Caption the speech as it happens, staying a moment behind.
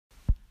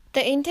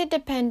The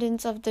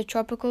interdependence of the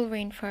tropical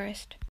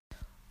rainforest.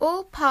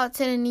 All parts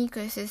in an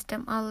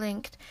ecosystem are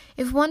linked.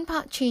 If one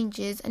part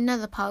changes,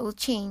 another part will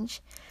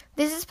change.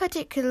 This is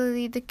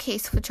particularly the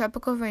case for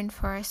tropical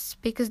rainforests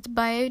because the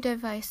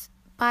biodiversity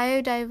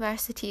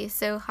is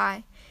so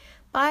high.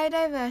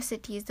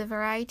 Biodiversity is the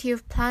variety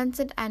of plants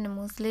and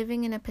animals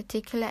living in a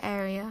particular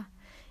area.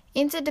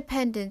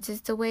 Interdependence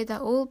is the way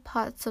that all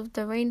parts of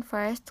the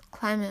rainforest,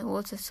 climate,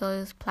 water,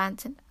 soils,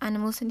 plants, and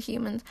animals and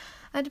humans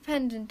are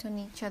dependent on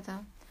each other.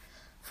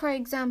 For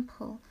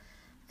example,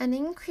 an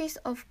increase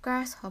of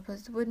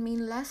grasshoppers would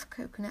mean less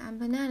coconut and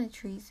banana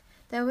trees.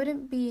 There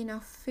wouldn't be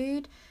enough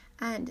food,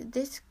 and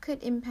this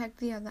could impact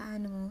the other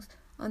animals.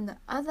 On the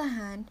other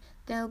hand,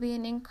 there will be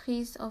an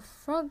increase of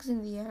frogs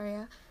in the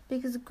area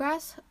because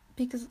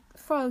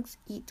frogs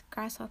eat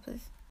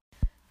grasshoppers.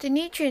 The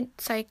nutrient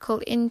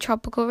cycle in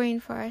tropical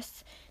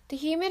rainforests. The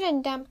humid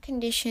and damp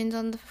conditions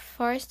on the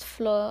forest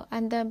floor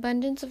and the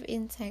abundance of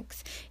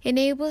insects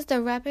enables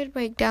the rapid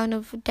breakdown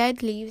of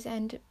dead leaves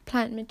and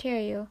plant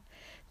material.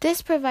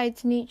 This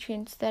provides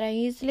nutrients that are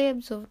easily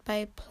absorbed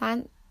by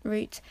plant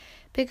roots.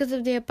 Because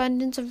of the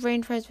abundance of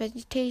rainforest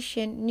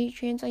vegetation,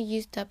 nutrients are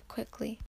used up quickly.